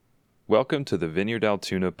Welcome to the Vineyard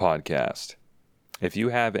Altoona podcast. If you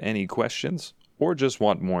have any questions or just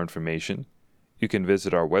want more information, you can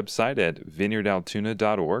visit our website at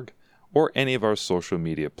vineyardaltoona.org or any of our social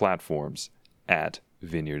media platforms at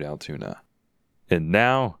Vineyard Altoona. And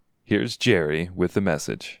now, here's Jerry with the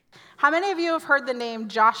message. How many of you have heard the name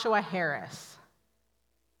Joshua Harris?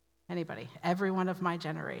 Anybody? Everyone of my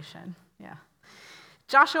generation. Yeah.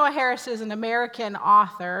 Joshua Harris is an American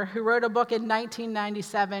author who wrote a book in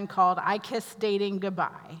 1997 called I Kiss Dating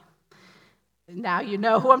Goodbye. Now you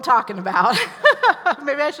know who I'm talking about.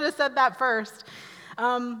 Maybe I should have said that first.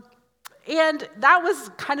 And that was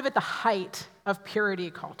kind of at the height of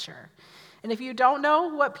purity culture. And if you don't know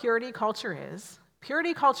what purity culture is,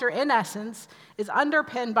 purity culture, in essence, is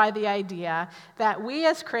underpinned by the idea that we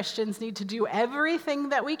as Christians need to do everything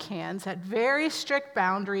that we can, set very strict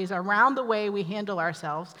boundaries around the way we handle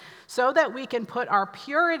ourselves, so that we can put our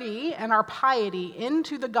purity and our piety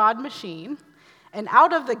into the God machine, and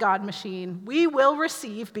out of the God machine, we will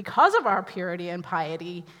receive, because of our purity and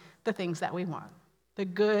piety, the things that we want. The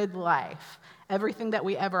good life, everything that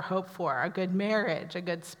we ever hope for, a good marriage, a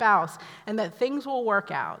good spouse, and that things will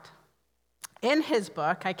work out. In his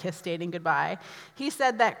book, I Kiss Dating Goodbye, he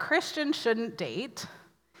said that Christians shouldn't date,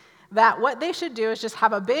 that what they should do is just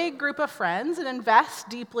have a big group of friends and invest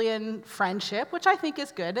deeply in friendship, which I think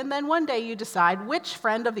is good, and then one day you decide which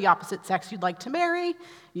friend of the opposite sex you'd like to marry,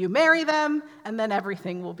 you marry them, and then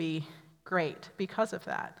everything will be great because of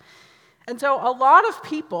that. And so a lot of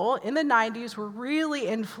people in the 90s were really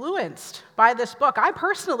influenced by this book. I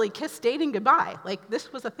personally kissed dating goodbye. Like,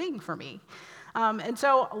 this was a thing for me. And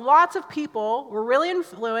so lots of people were really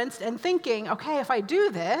influenced and thinking, okay, if I do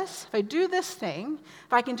this thing,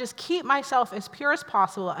 if I can just keep myself as pure as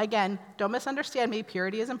possible, again, don't misunderstand me,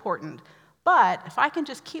 purity is important, but if I can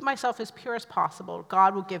just keep myself as pure as possible,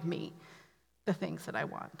 God will give me the things that I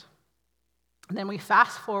want. And then we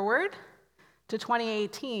fast forward to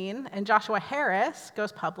 2018, and Joshua Harris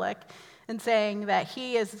goes public and saying that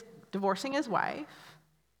he is divorcing his wife,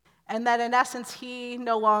 and that in essence, he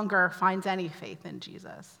no longer finds any faith in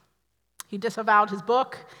Jesus. He disavowed his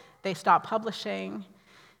book, they stopped publishing,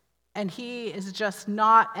 and he is just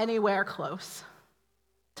not anywhere close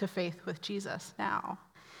to faith with Jesus now.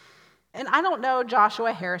 And I don't know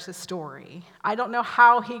Joshua Harris's story. I don't know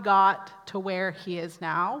how he got to where he is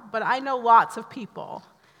now, but I know lots of people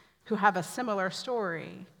who have a similar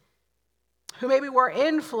story, who maybe were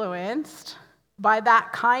influenced by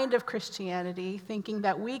that kind of Christianity, thinking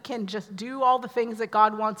that we can just do all the things that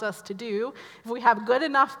God wants us to do. If we have good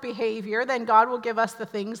enough behavior, then God will give us the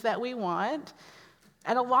things that we want.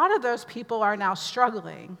 And a lot of those people are now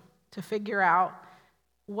struggling to figure out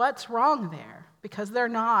what's wrong there, because they're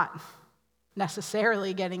not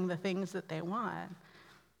necessarily getting the things that they want.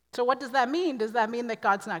 So what does that mean? Does that mean that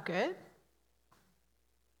God's not good?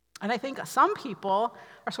 And I think some people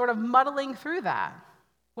are sort of muddling through that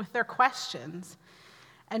with their questions.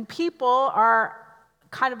 And people are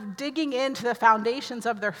kind of digging into the foundations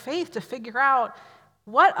of their faith to figure out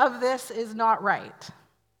what of this is not right.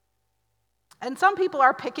 And some people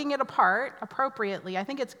are picking it apart appropriately. I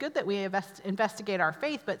think it's good that we investigate our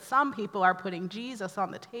faith, but some people are putting Jesus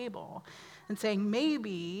on the table and saying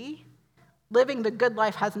maybe living the good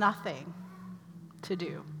life has nothing to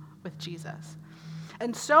do with Jesus.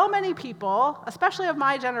 And so many people, especially of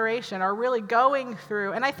my generation, are really going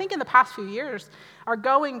through, and I think in the past few years, are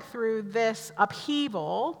going through this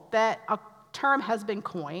upheaval that a term has been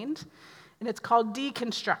coined, and it's called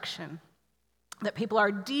deconstruction. That people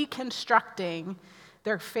are deconstructing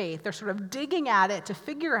their faith. They're sort of digging at it to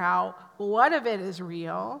figure out what of it is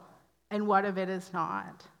real and what of it is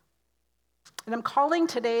not. And I'm calling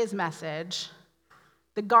today's message,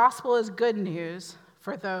 "The Gospel is Good News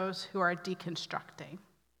for those who are deconstructing."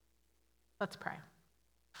 Let's pray.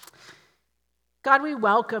 God, we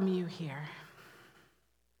welcome you here.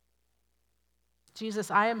 Jesus,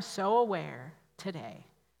 I am so aware today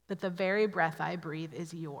that the very breath I breathe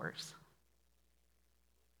is yours.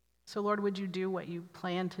 So Lord, would you do what you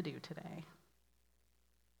plan to do today?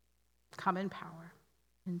 Come in power.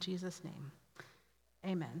 In Jesus' name,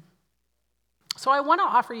 amen. So I want to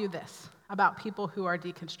offer you this about people who are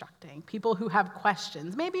deconstructing, people who have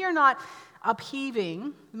questions. Maybe you're not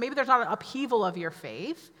upheaving, maybe there's not an upheaval of your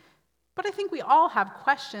faith, but I think we all have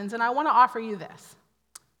questions, and I want to offer you this.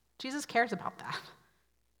 Jesus cares about that.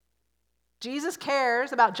 Jesus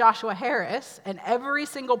cares about Joshua Harris and every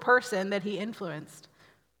single person that he influenced.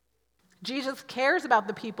 Jesus cares about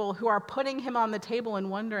the people who are putting him on the table and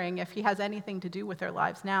wondering if he has anything to do with their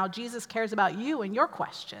lives now. Jesus cares about you and your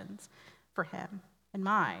questions for him and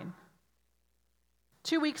mine.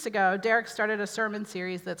 2 weeks ago, Derek started a sermon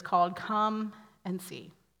series that's called Come and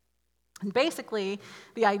See. And basically,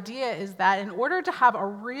 the idea is that in order to have a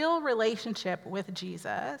real relationship with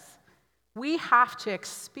Jesus, we have to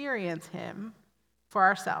experience him for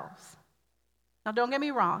ourselves. Now, don't get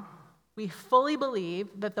me wrong. We fully believe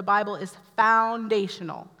that the Bible is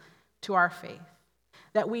foundational to our faith,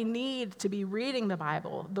 that we need to be reading the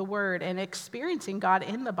Bible, the Word, and experiencing God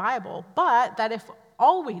in the Bible, but that if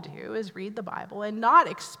all we do is read the Bible and not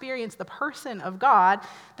experience the person of God,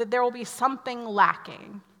 that there will be something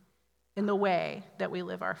lacking in the way that we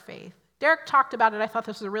live our faith. Derek talked about it. I thought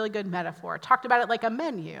this was a really good metaphor. Talked about it like a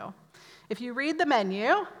menu. If you read the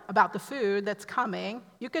menu about the food that's coming,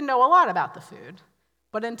 you can know a lot about the food.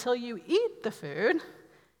 But until you eat the food,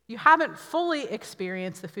 you haven't fully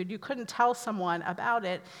experienced the food. You couldn't tell someone about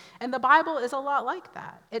it. And the Bible is a lot like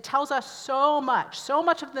that. It tells us so much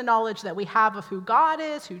of the knowledge that we have of who God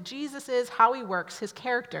is, who Jesus is, how he works, his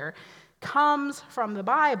character, comes from the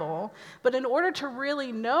Bible. But in order to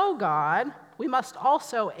really know God, we must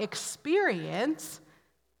also experience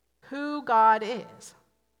who God is.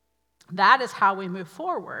 That is how we move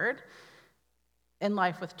forward in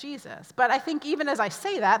life with Jesus. But I think even as I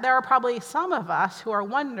say that, there are probably some of us who are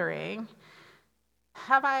wondering,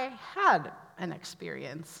 have I had an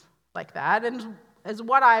experience like that? And as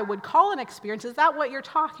what I would call an experience, is that what you're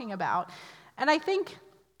talking about? And I think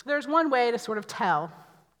there's one way to sort of tell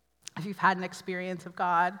if you've had an experience of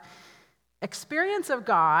God. Experience of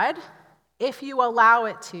God, if you allow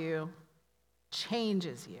it to,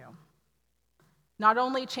 changes you. Not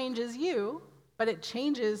only changes you, but it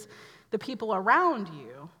changes the people around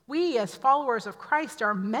you. We, as followers of Christ,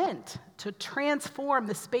 are meant to transform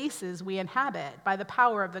the spaces we inhabit by the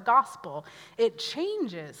power of the gospel. It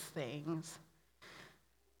changes things.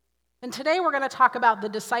 And today we're going to talk about the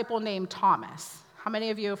disciple named Thomas. How many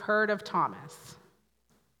of you have heard of Thomas?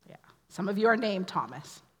 Yeah, some of you are named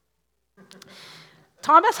Thomas.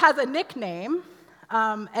 Thomas has a nickname,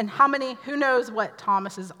 and who knows what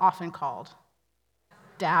Thomas is often called?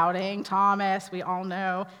 Doubting Thomas, we all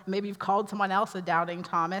know. Maybe you've called someone else a doubting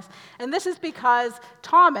Thomas. And this is because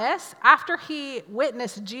Thomas, after he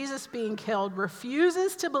witnessed Jesus being killed,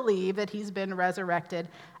 refuses to believe that he's been resurrected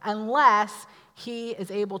unless he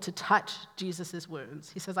is able to touch Jesus'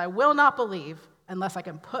 wounds. He says, I will not believe unless I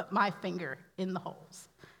can put my finger in the holes.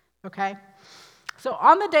 Okay? So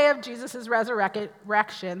on the day of Jesus'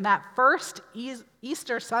 resurrection, that first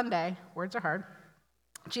Easter Sunday, words are hard,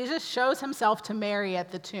 Jesus shows himself to Mary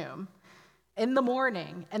at the tomb in the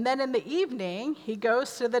morning. And then in the evening, he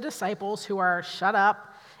goes to the disciples who are shut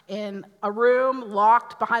up in a room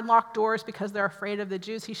locked behind locked doors because they're afraid of the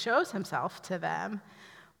Jews. He shows himself to them,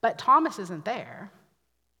 but Thomas isn't there.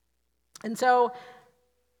 And so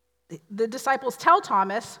the disciples tell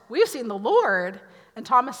Thomas, we've seen the Lord. And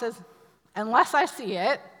Thomas says, unless I see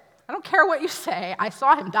it, I don't care what you say, I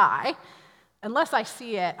saw him die. Unless I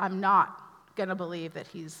see it, I'm not going to believe that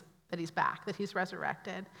he's back, that he's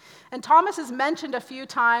resurrected. And Thomas is mentioned a few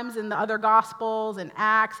times in the other Gospels and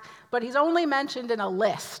Acts, but he's only mentioned in a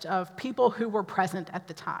list of people who were present at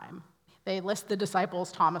the time. They list the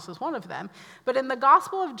disciples, Thomas was one of them. But in the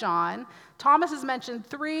Gospel of John, Thomas is mentioned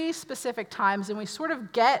 3 specific times, and we sort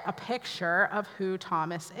of get a picture of who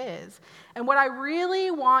Thomas is. And what I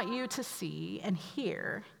really want you to see and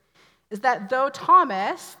hear is that though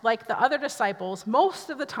Thomas, like the other disciples, most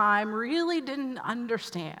of the time really didn't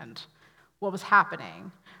understand what was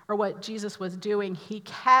happening or what Jesus was doing, he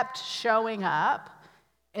kept showing up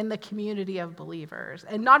in the community of believers.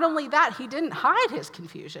 And not only that, he didn't hide his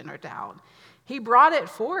confusion or doubt. He brought it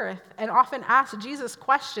forth and often asked Jesus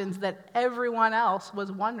questions that everyone else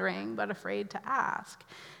was wondering but afraid to ask.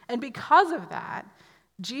 And because of that,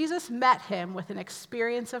 Jesus met him with an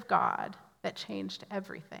experience of God that changed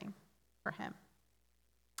everything for him.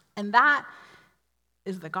 And that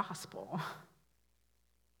is the gospel.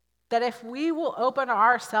 That if we will open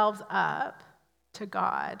ourselves up to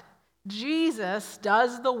God, Jesus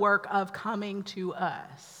does the work of coming to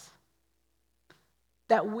us.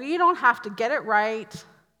 That we don't have to get it right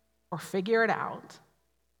or figure it out.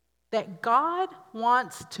 That God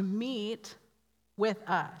wants to meet with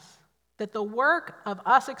us. That the work of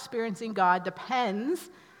us experiencing God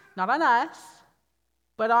depends not on us,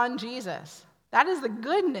 but on Jesus. That is the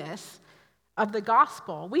goodness of the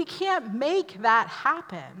gospel. We can't make that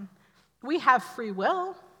happen. We have free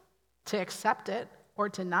will to accept it or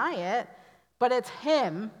deny it, but it's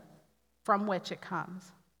him from which it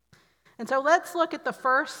comes. And so let's look at the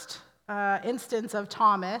first instance of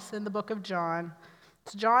Thomas in the book of John.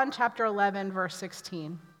 It's John chapter 11, verse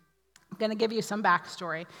 16. I'm going to give you some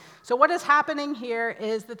backstory. So what is happening here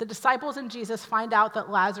is that the disciples and Jesus find out that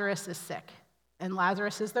Lazarus is sick, and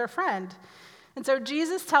Lazarus is their friend. And so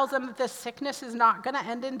Jesus tells them that this sickness is not going to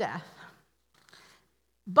end in death,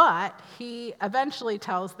 but he eventually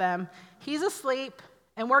tells them he's asleep,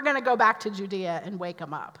 and we're going to go back to Judea and wake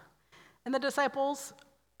him up. And the disciples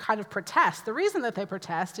kind of protest. The reason that they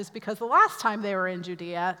protest is because the last time they were in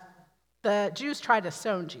Judea, the Jews tried to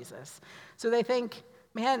stone Jesus. So they think,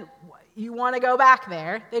 man, you want to go back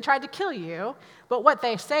there? They tried to kill you. But what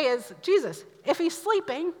they say is, Jesus, if he's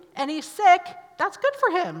sleeping and he's sick, that's good for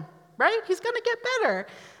him, right? He's going to get better.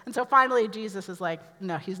 And so finally, Jesus is like,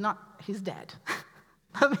 no, he's not. He's dead.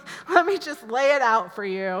 let me just lay it out for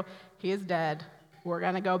you. He is dead. We're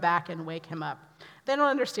going to go back and wake him up. They don't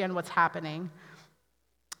understand what's happening.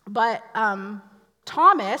 But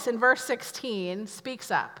Thomas, in verse 16,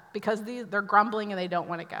 speaks up because they're grumbling and they don't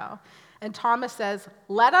want to go. And Thomas says,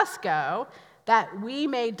 let us go that we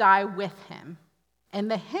may die with him.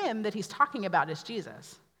 And the him that he's talking about is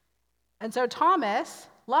Jesus. And so Thomas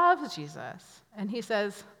loves Jesus. And he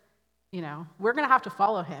says, we're going to have to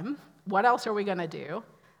follow him. What else are we going to do?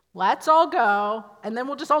 Let's all go, and then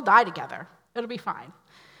we'll just all die together. It'll be fine.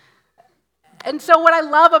 And so what I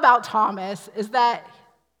love about Thomas is that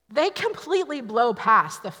they completely blow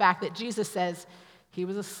past the fact that Jesus says he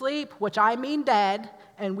was asleep, which I mean dead,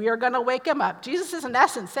 and we are going to wake him up. Jesus is in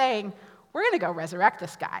essence saying, we're going to go resurrect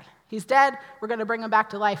this guy. He's dead. We're going to bring him back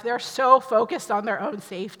to life. They're so focused on their own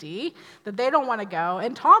safety that they don't want to go.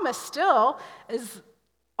 And Thomas still is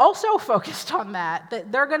also focused on that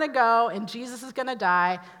they're going to go and Jesus is going to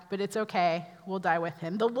die, but it's okay. We'll die with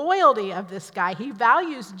him. The loyalty of this guy, he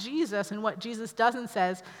values Jesus and what Jesus does and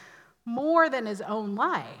says more than his own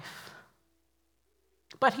life.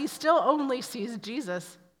 But he still only sees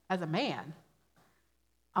Jesus as a man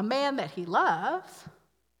that he loves,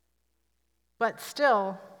 but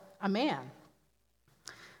still a man.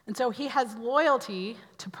 And so he has loyalty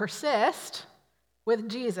to persist with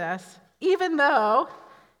Jesus, even though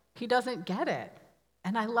he doesn't get it.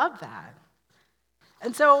 And I love that.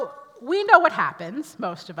 And so we know what happens,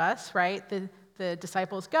 most of us, right? The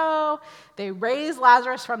disciples go, they raise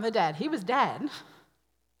Lazarus from the dead. He was dead,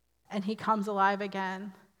 and he comes alive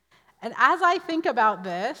again. And as I think about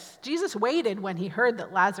this, Jesus waited when he heard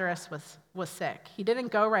that Lazarus was sick. He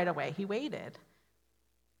didn't go right away. He waited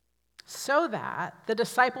so that the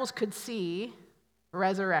disciples could see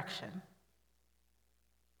resurrection,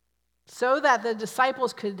 so that the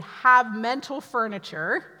disciples could have mental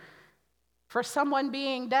furniture for someone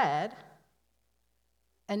being dead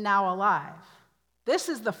and now alive. This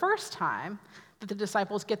is the first time that the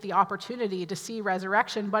disciples get the opportunity to see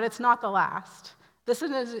resurrection, but it's not the last. This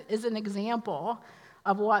is an example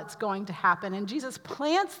of what's going to happen, and Jesus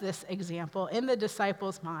plants this example in the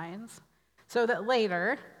disciples' minds so that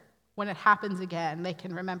later, when it happens again, they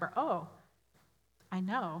can remember, oh, I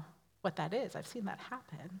know what that is. I've seen that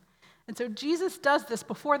happen. And so Jesus does this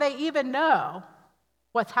before they even know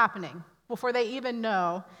what's happening, before they even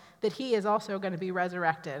know that he is also going to be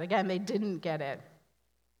resurrected. Again, they didn't get it.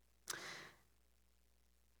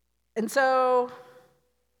 And so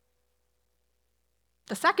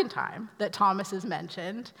the second time that Thomas is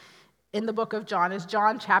mentioned in the book of John is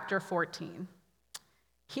John chapter 14.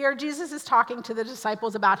 Here, Jesus is talking to the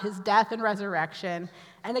disciples about his death and resurrection.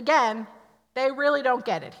 And again, they really don't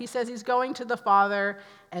get it. He says he's going to the Father,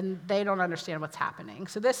 and they don't understand what's happening.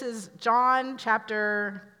 So this is John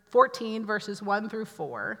chapter 14, verses 1 through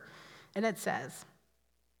 4. And it says,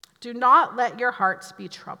 do not let your hearts be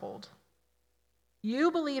troubled.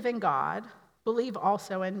 You believe in God, believe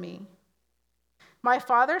also in me. My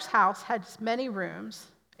Father's house has many rooms.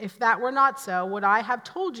 If that were not so, would I have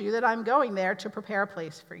told you that I'm going there to prepare a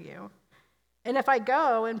place for you? And if I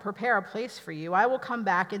go and prepare a place for you, I will come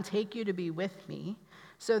back and take you to be with me,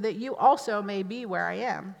 so that you also may be where I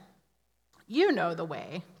am. You know the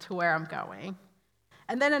way to where I'm going.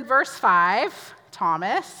 And then in verse 5,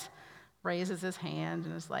 Thomas raises his hand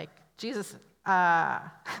and is like, Jesus, I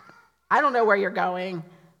don't know where you're going.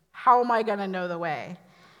 How am I going to know the way?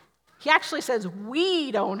 He actually says,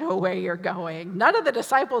 we don't know where you're going. None of the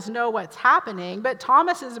disciples know what's happening, but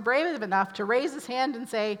Thomas is brave enough to raise his hand and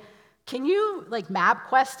say, can you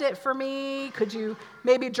MapQuest it for me? Could you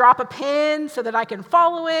maybe drop a pin so that I can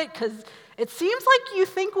follow it? Because it seems like you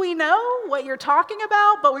think we know what you're talking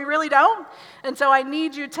about, but we really don't. And so I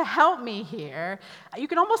need you to help me here. You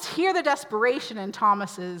can almost hear the desperation in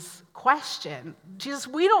Thomas's question. Jesus,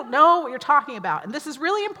 we don't know what you're talking about. And this is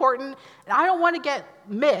really important, and I don't want to get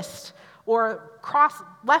missed or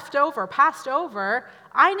passed over.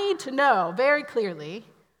 I need to know very clearly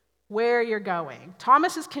where you're going.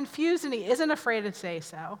 Thomas is confused and he isn't afraid to say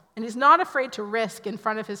so. And he's not afraid to risk in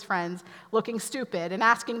front of his friends looking stupid and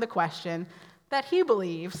asking the question that he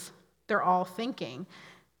believes they're all thinking.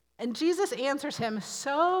 And Jesus answers him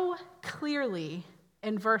so clearly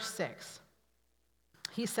in verse 6.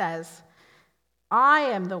 He says, I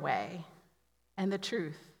am the way and the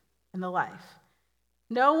truth and the life.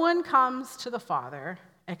 No one comes to the Father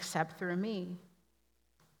except through me.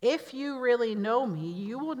 If you really know me,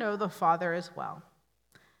 you will know the Father as well.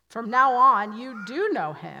 From now on, you do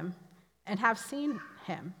know him and have seen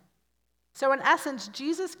him. So in essence,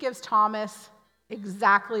 Jesus gives Thomas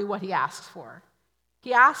exactly what he asks for.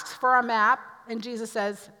 He asks for a map, and Jesus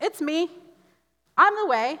says, it's me. I'm the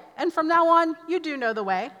way, and from now on, you do know the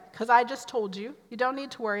way, because I just told you. You don't need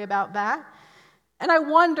to worry about that. And I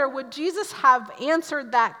wonder, would Jesus have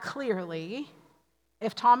answered that clearly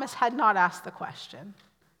if Thomas had not asked the question?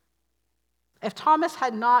 If Thomas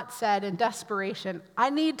had not said in desperation,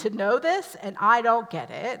 I need to know this and I don't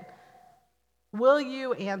get it, will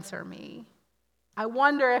you answer me? I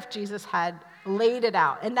wonder if Jesus had laid it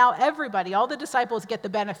out. And now everybody, all the disciples get the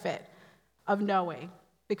benefit of knowing,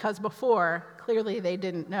 because before, clearly they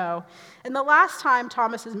didn't know. And the last time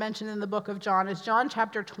Thomas is mentioned in the book of John is John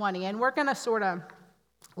chapter 20, and we're going to sort of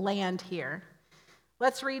land here.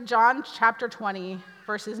 Let's read John chapter 20,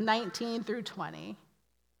 verses 19 through 20.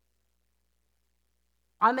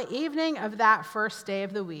 On the evening of that first day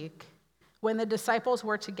of the week, when the disciples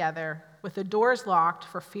were together, with the doors locked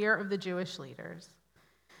for fear of the Jewish leaders,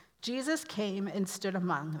 Jesus came and stood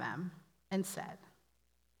among them and said,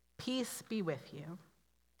 Peace be with you.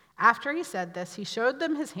 After he said this, he showed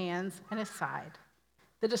them his hands and his side.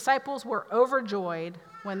 The disciples were overjoyed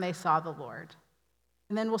when they saw the Lord.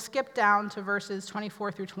 And then we'll skip down to verses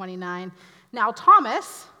 24 through 29. Now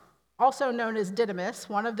Thomas, also known as Didymus,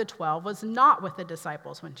 one of the 12, was not with the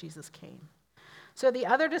disciples when Jesus came. So the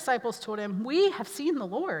other disciples told him, We have seen the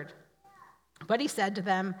Lord. But he said to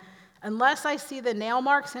them, Unless I see the nail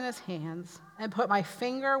marks in his hands, and put my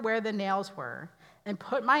finger where the nails were, and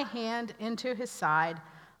put my hand into his side,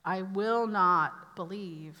 I will not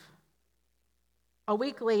believe. A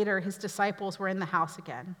week later, his disciples were in the house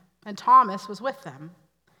again, and Thomas was with them.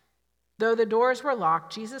 Though the doors were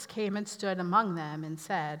locked, Jesus came and stood among them and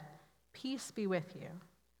said, Peace be with you.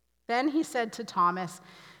 Then he said to Thomas,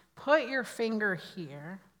 Put your finger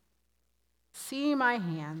here. See my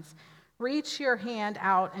hands. Reach your hand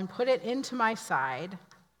out and put it into my side.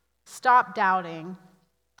 Stop doubting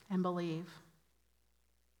and believe.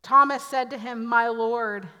 Thomas said to him, My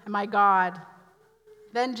Lord and my God.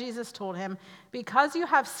 Then Jesus told him, Because you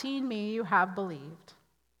have seen me, you have believed.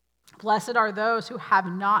 Blessed are those who have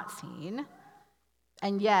not seen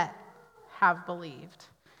and yet have believed.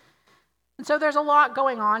 And so there's a lot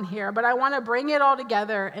going on here, but I want to bring it all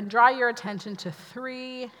together and draw your attention to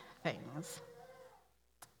three things.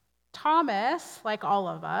 Thomas, like all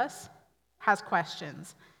of us, has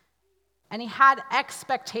questions. And he had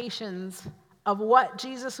expectations of what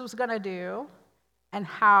Jesus was going to do and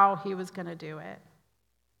how he was going to do it.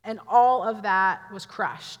 And all of that was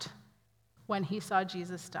crushed when he saw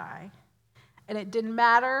Jesus die. And it didn't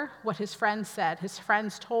matter what his friends said. His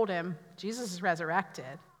friends told him, Jesus is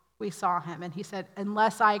resurrected. We saw him. And he said,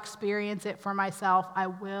 unless I experience it for myself, I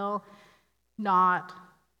will not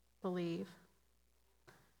believe.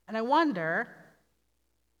 And I wonder,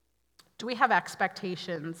 do we have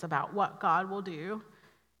expectations about what God will do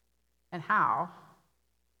and how?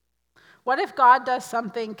 What if God does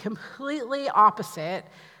something completely opposite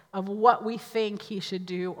of what we think he should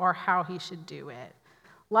do or how he should do it?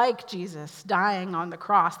 Like Jesus dying on the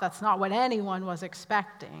cross, that's not what anyone was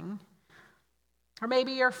expecting. Or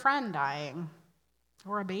maybe your friend dying,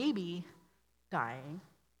 or a baby dying,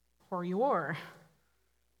 or your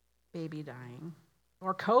baby dying,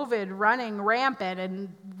 or COVID running rampant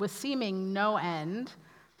and with seeming no end.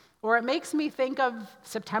 Or it makes me think of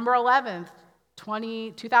September 11th,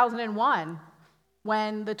 2001,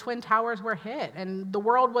 when the Twin Towers were hit and the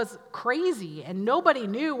world was crazy and nobody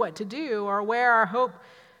knew what to do or where our hope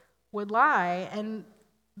would lie. And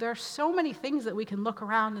there's so many things that we can look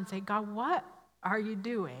around and say, God, what are you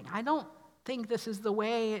doing? I don't think this is the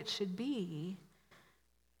way it should be.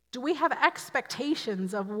 Do we have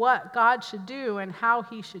expectations of what God should do and how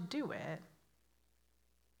he should do it?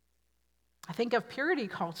 I think of purity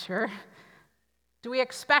culture. Do we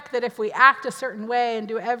expect that if we act a certain way and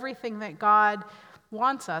do everything that God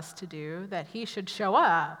wants us to do, that he should show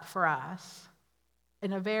up for us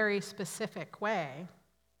in a very specific way?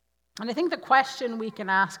 And I think the question we can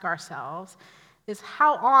ask ourselves is,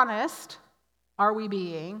 how honest are we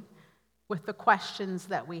being with the questions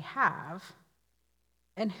that we have?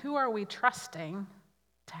 And who are we trusting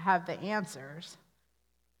to have the answers?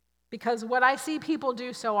 Because what I see people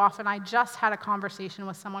do so often, I just had a conversation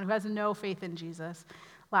with someone who has no faith in Jesus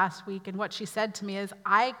last week, and what she said to me is,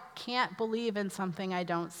 I can't believe in something I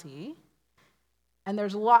don't see, and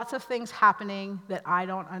there's lots of things happening that I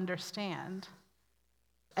don't understand.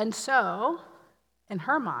 And so, in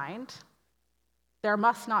her mind, there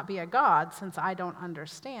must not be a God since I don't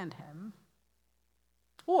understand him.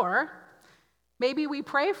 Or maybe we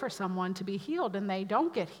pray for someone to be healed and they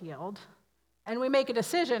don't get healed, and we make a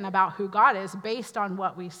decision about who God is based on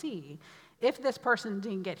what we see. If this person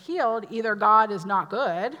didn't get healed, either God is not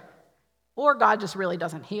good or God just really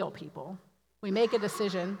doesn't heal people. We make a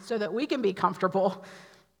decision so that we can be comfortable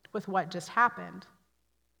with what just happened.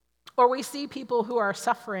 Or we see people who are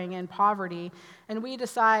suffering in poverty, and we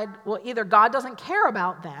decide, well, either God doesn't care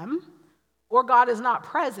about them or God is not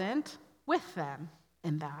present with them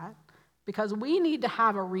in that, because we need to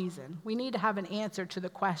have a reason. We need to have an answer to the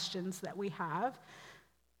questions that we have.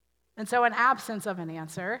 And so in absence of an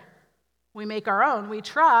answer, we make our own. We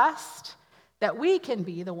trust that we can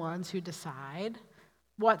be the ones who decide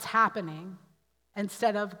what's happening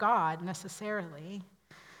instead of God necessarily.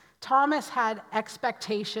 Thomas had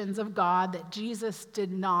expectations of God that Jesus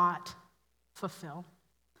did not fulfill.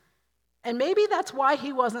 And maybe that's why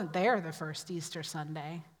he wasn't there the first Easter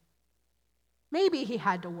Sunday. Maybe he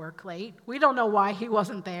had to work late. We don't know why he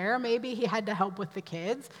wasn't there. Maybe he had to help with the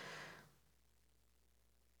kids.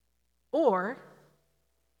 Or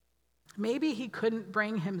maybe he couldn't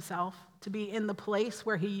bring himself to be in the place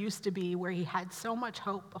where he used to be, where he had so much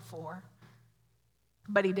hope before,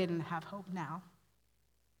 but he didn't have hope now.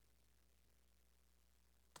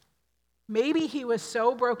 Maybe he was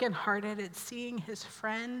so brokenhearted at seeing his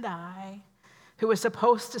friend die, who was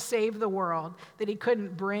supposed to save the world, that he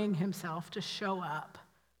couldn't bring himself to show up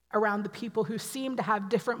around the people who seemed to have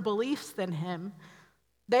different beliefs than him.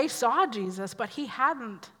 They saw Jesus, but he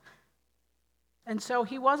hadn't. And so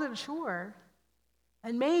he wasn't sure.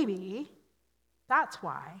 And maybe that's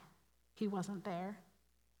why he wasn't there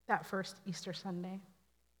that first Easter Sunday.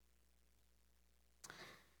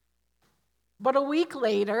 But a week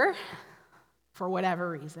later, for whatever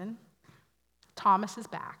reason, Thomas is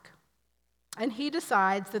back. And he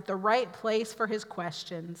decides that the right place for his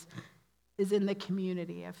questions is in the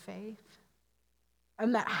community of faith.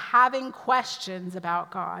 And that having questions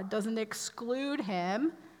about God doesn't exclude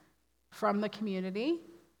him from the community,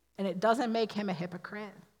 and it doesn't make him a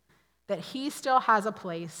hypocrite. That he still has a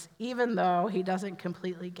place, even though he doesn't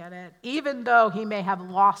completely get it, even though he may have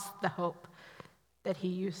lost the hope that he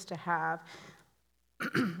used to have.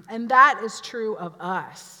 And that is true of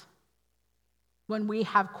us when we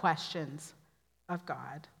have questions of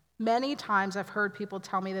God. Many times I've heard people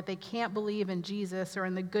tell me that they can't believe in Jesus or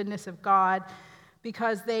in the goodness of God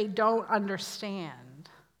because they don't understand,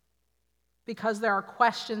 because there are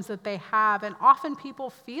questions that they have. And often people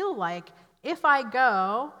feel like if I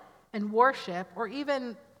go and worship or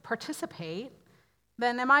even participate,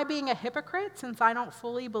 then am I being a hypocrite since I don't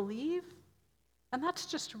fully believe? And that's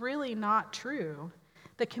just really not true.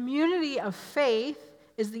 The community of faith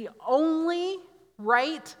is the only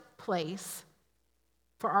right place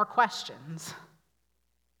for our questions.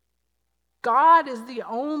 God is the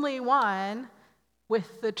only one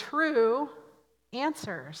with the true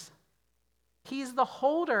answers. He's the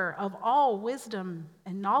holder of all wisdom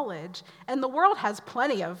and knowledge, and the world has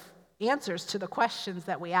plenty of answers to the questions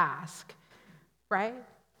that we ask, right?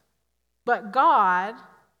 But God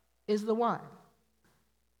is the one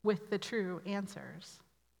with the true answers.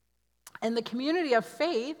 And the community of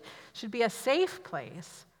faith should be a safe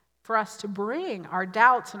place for us to bring our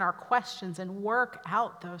doubts and our questions and work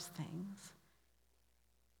out those things.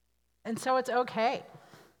 And so it's okay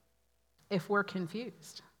if we're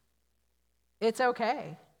confused. It's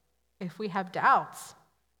okay if we have doubts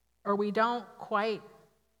or we don't quite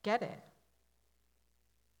get it.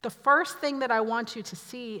 The first thing that I want you to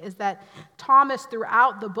see is that Thomas,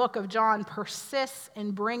 throughout the book of John, persists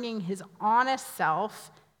in bringing his honest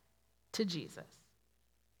self to Jesus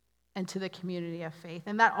and to the community of faith.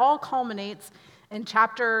 And that all culminates in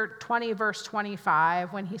chapter 20, verse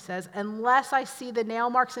 25, when he says, "Unless I see the nail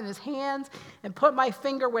marks in his hands and put my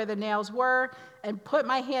finger where the nails were and put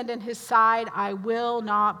my hand in his side, I will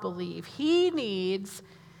not believe." He needs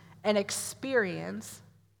an experience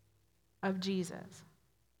of Jesus.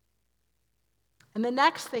 And the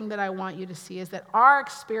next thing that I want you to see is that our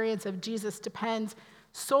experience of Jesus depends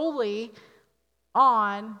solely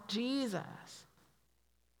on Jesus,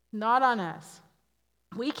 not on us.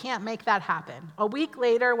 We can't make that happen. A week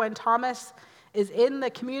later, when Thomas is in the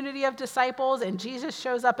community of disciples, and Jesus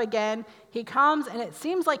shows up again. He comes, and it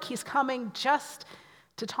seems like he's coming just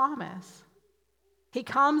to Thomas. He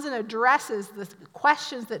comes and addresses the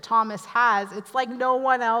questions that Thomas has. It's like no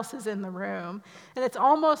one else is in the room. And it's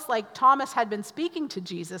almost like Thomas had been speaking to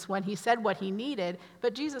Jesus when he said what he needed,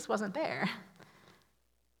 but Jesus wasn't there.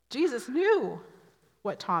 Jesus knew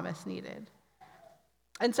what Thomas needed.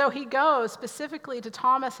 And so he goes specifically to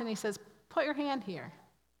Thomas and he says, put your hand here.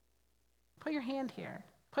 Put your hand here.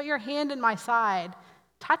 Put your hand in my side.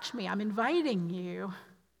 Touch me. I'm inviting you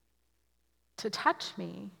to touch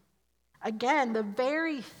me. Again, the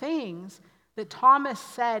very things that Thomas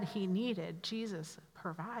said he needed, Jesus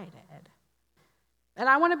provided. And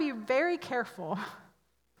I want to be very careful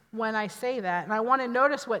when I say that, and I want to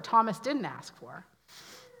notice what Thomas didn't ask for.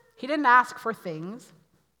 He didn't ask for things.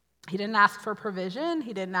 He didn't ask for provision.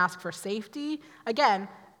 He didn't ask for safety. Again,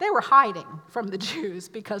 they were hiding from the Jews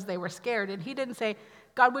because they were scared. And he didn't say,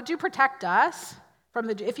 God, would you protect us from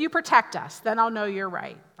the Jews? If you protect us, then I'll know you're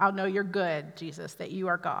right. I'll know you're good, Jesus, that you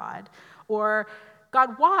are God. Or,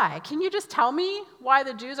 God, why? Can you just tell me why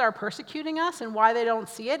the Jews are persecuting us and why they don't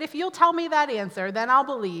see it? If you'll tell me that answer, then I'll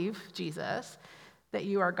believe, Jesus, that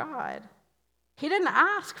you are God. He didn't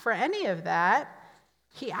ask for any of that.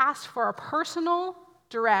 He asked for a personal,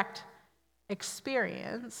 direct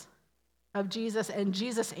experience of Jesus, and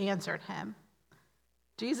Jesus answered him.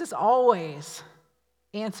 Jesus always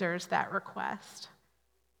answers that request.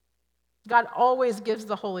 God always gives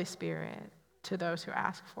the Holy Spirit to those who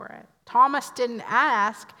ask for it. Thomas didn't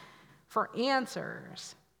ask for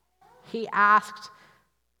answers. He asked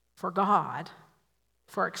for God,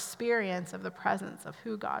 for experience of the presence of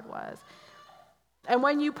who God was. And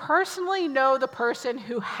when you personally know the person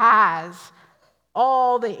who has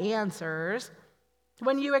all the answers,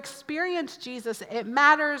 when you experience Jesus, it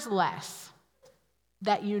matters less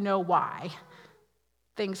that you know why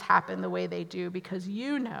things happen the way they do, because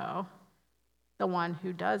you know the one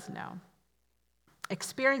who does know.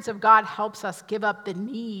 Experience of God helps us give up the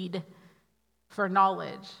need for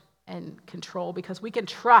knowledge and control, because we can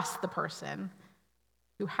trust the person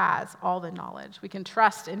who has all the knowledge. We can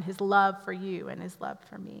trust in his love for you and his love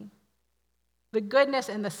for me. The goodness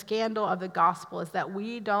and the scandal of the gospel is that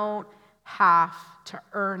we don't have to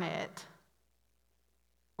earn it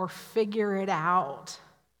or figure it out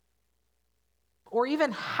or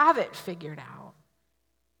even have it figured out.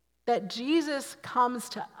 That Jesus comes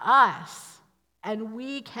to us and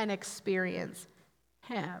we can experience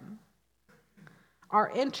him.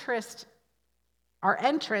 Our entrance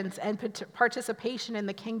and participation in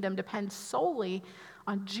the kingdom depends solely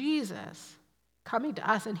on Jesus coming to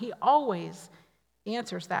us, and he always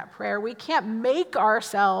answers that prayer. We can't make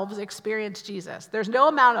ourselves experience Jesus. There's no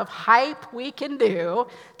amount of hype we can do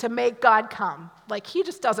to make God come. Like, he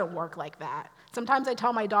just doesn't work like that. Sometimes I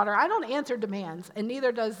tell my daughter, I don't answer demands, and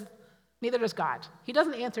neither does God. He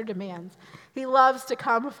doesn't answer demands. He loves to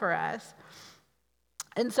come for us.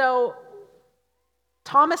 And so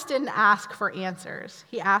Thomas didn't ask for answers.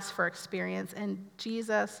 He asked for experience, and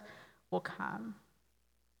Jesus will come.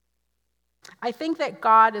 I think that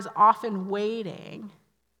God is often waiting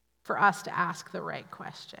for us to ask the right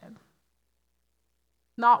question.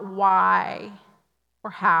 Not why or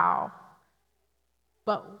how,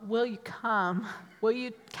 but will you come?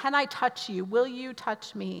 Can I touch you? Will you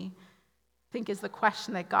touch me? I think is the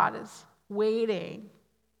question that God is waiting,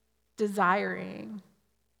 desiring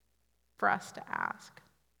for us to ask.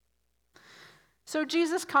 So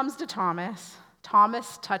Jesus comes to Thomas.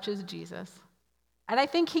 Thomas touches Jesus. And I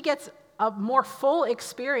think he gets a more full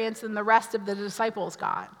experience than the rest of the disciples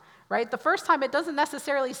got, right? The first time it doesn't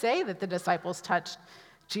necessarily say that the disciples touched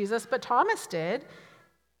Jesus, but Thomas did.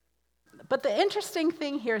 But the interesting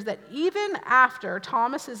thing here is that even after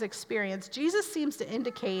Thomas's experience, Jesus seems to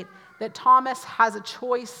indicate that Thomas has a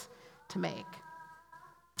choice to make.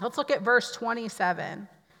 Let's look at verse 27.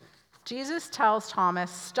 Jesus tells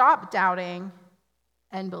Thomas, stop doubting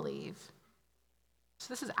and believe.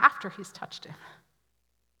 So this is after he's touched him.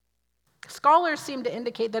 Scholars seem to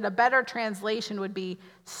indicate that a better translation would be,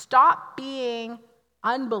 stop being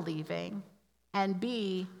unbelieving and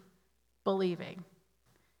be believing.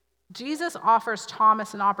 Jesus offers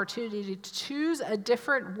Thomas an opportunity to choose a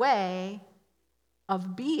different way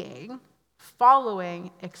of being,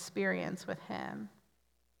 following experience with him.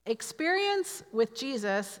 Experience with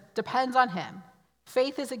Jesus depends on him.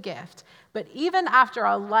 Faith is a gift. But even after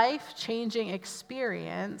a life-changing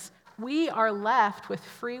experience, we are left with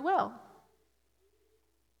free will.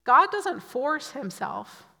 God doesn't force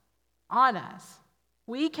himself on us.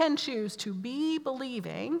 We can choose to be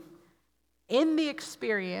believing in the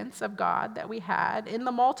experience of God that we had, in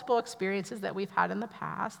the multiple experiences that we've had in the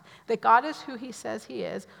past, that God is who he says he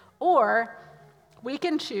is, or we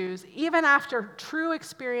can choose, even after true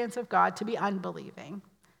experience of God, to be unbelieving,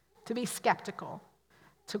 to be skeptical,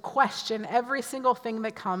 to question every single thing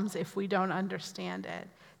that comes if we don't understand it,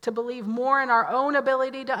 to believe more in our own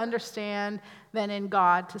ability to understand than in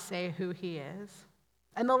God to say who he is.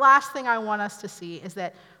 And the last thing I want us to see is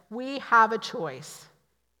that we have a choice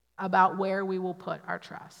about where we will put our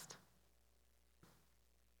trust.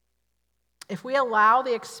 If we allow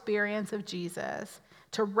the experience of Jesus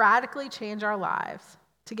to radically change our lives,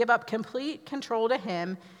 to give up complete control to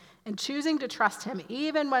him, and choosing to trust him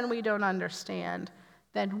even when we don't understand,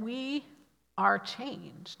 then we are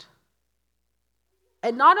changed.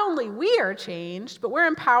 And not only we are changed, but we're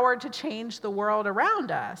empowered to change the world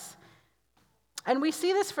around us. And we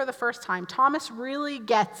see this for the first time. Thomas really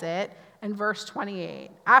gets it in verse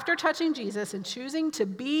 28. After touching Jesus and choosing to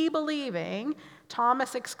be believing,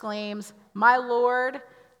 Thomas exclaims, "My Lord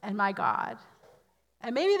and my God."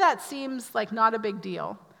 And maybe that seems like not a big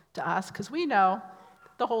deal to us because we know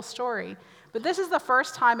the whole story. But this is the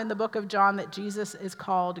first time in the book of John that Jesus is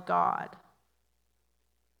called God.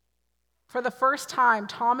 For the first time,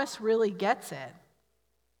 Thomas really gets it.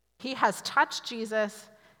 He has touched Jesus,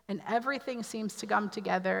 and everything seems to come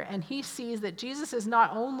together, and he sees that Jesus is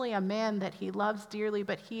not only a man that he loves dearly,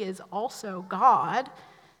 but he is also God.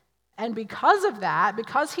 And because of that,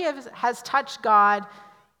 because he has touched God,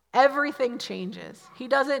 everything changes. He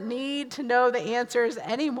doesn't need to know the answers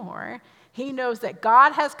anymore. He knows that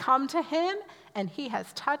God has come to him, and he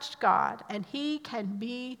has touched God, and he can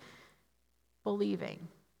be believing.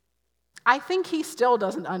 I think he still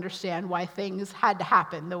doesn't understand why things had to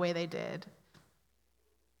happen the way they did.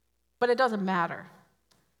 But it doesn't matter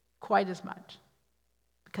quite as much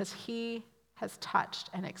because he has touched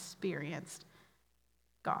and experienced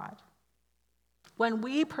God. When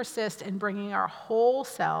we persist in bringing our whole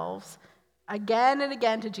selves again and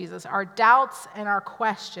again to Jesus, our doubts and our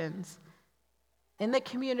questions, in the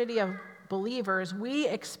community of believers, we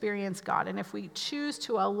experience God. And if we choose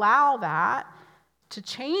to allow that to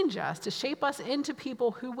change us, to shape us into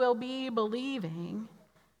people who will be believing,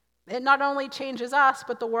 it not only changes us,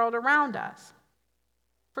 but the world around us.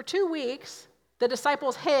 For 2 weeks, the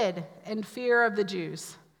disciples hid in fear of the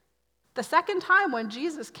Jews. The second time when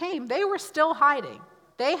Jesus came, they were still hiding.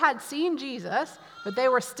 They had seen Jesus, but they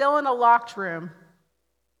were still in a locked room,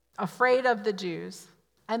 afraid of the Jews.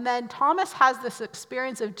 And then Thomas has this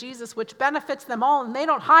experience of Jesus, which benefits them all, and they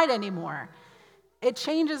don't hide anymore. It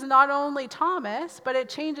changes not only Thomas, but it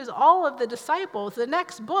changes all of the disciples. The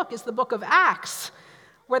next book is the book of Acts,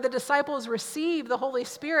 where the disciples receive the Holy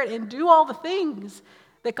Spirit and do all the things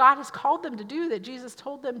that God has called them to do, that Jesus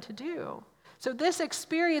told them to do. So this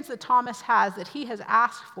experience that Thomas has, that he has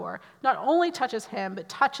asked for, not only touches him, but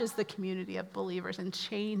touches the community of believers and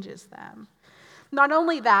changes them. Not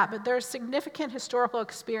only that, but there's significant historical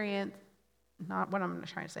experience, not what I'm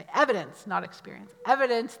trying to say, evidence, not experience,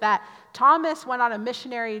 evidence that Thomas went on a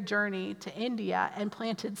missionary journey to India and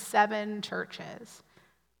planted 7 churches.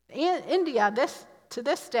 India, to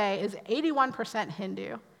this day, is 81%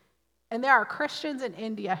 Hindu, and there are Christians in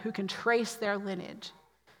India who can trace their lineage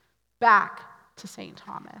back to St.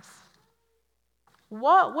 Thomas.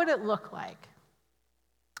 What would it look like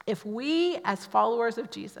if we, as followers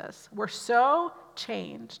of Jesus, were so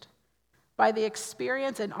changed by the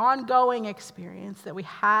experience and ongoing experience that we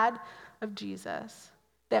had of Jesus,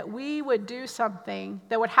 that we would do something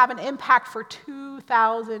that would have an impact for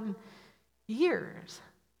 2,000 years?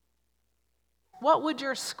 What would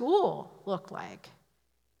your school look like?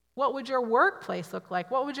 What would your workplace look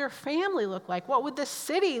like? What would your family look like? What would the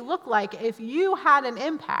city look like if you had an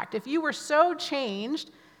impact, if you were so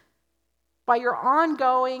changed by your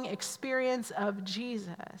ongoing experience of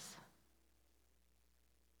Jesus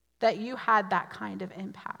that you had that kind of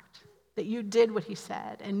impact, that you did what he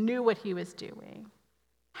said and knew what he was doing?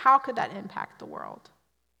 How could that impact the world?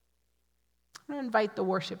 I'm going to invite the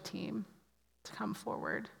worship team to come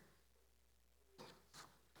forward.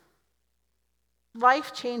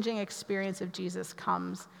 Life-changing experience of Jesus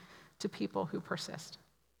comes to people who persist,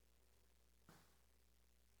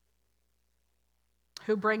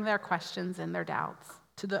 who bring their questions and their doubts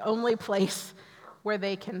to the only place where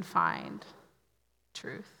they can find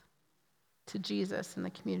truth, to Jesus and the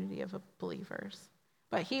community of believers.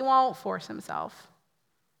 But he won't force himself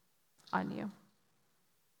on you.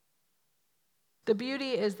 The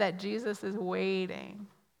beauty is that Jesus is waiting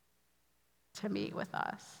to meet with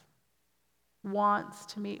us, wants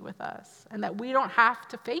to meet with us, and that we don't have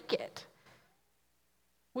to fake it.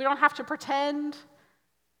 We don't have to pretend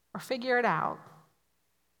or figure it out.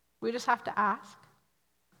 We just have to ask.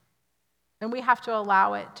 And we have to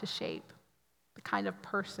allow it to shape the kind of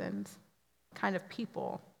persons, the kind of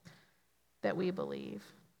people that we believe.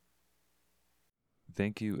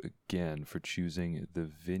 Thank you again for choosing the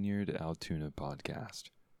Vineyard Altoona podcast.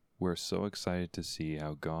 We're so excited to see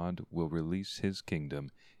how God will release his kingdom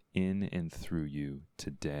in and through you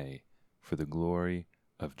today for the glory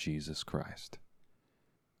of Jesus Christ.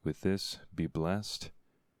 With this, be blessed,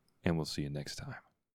 and we'll see you next time.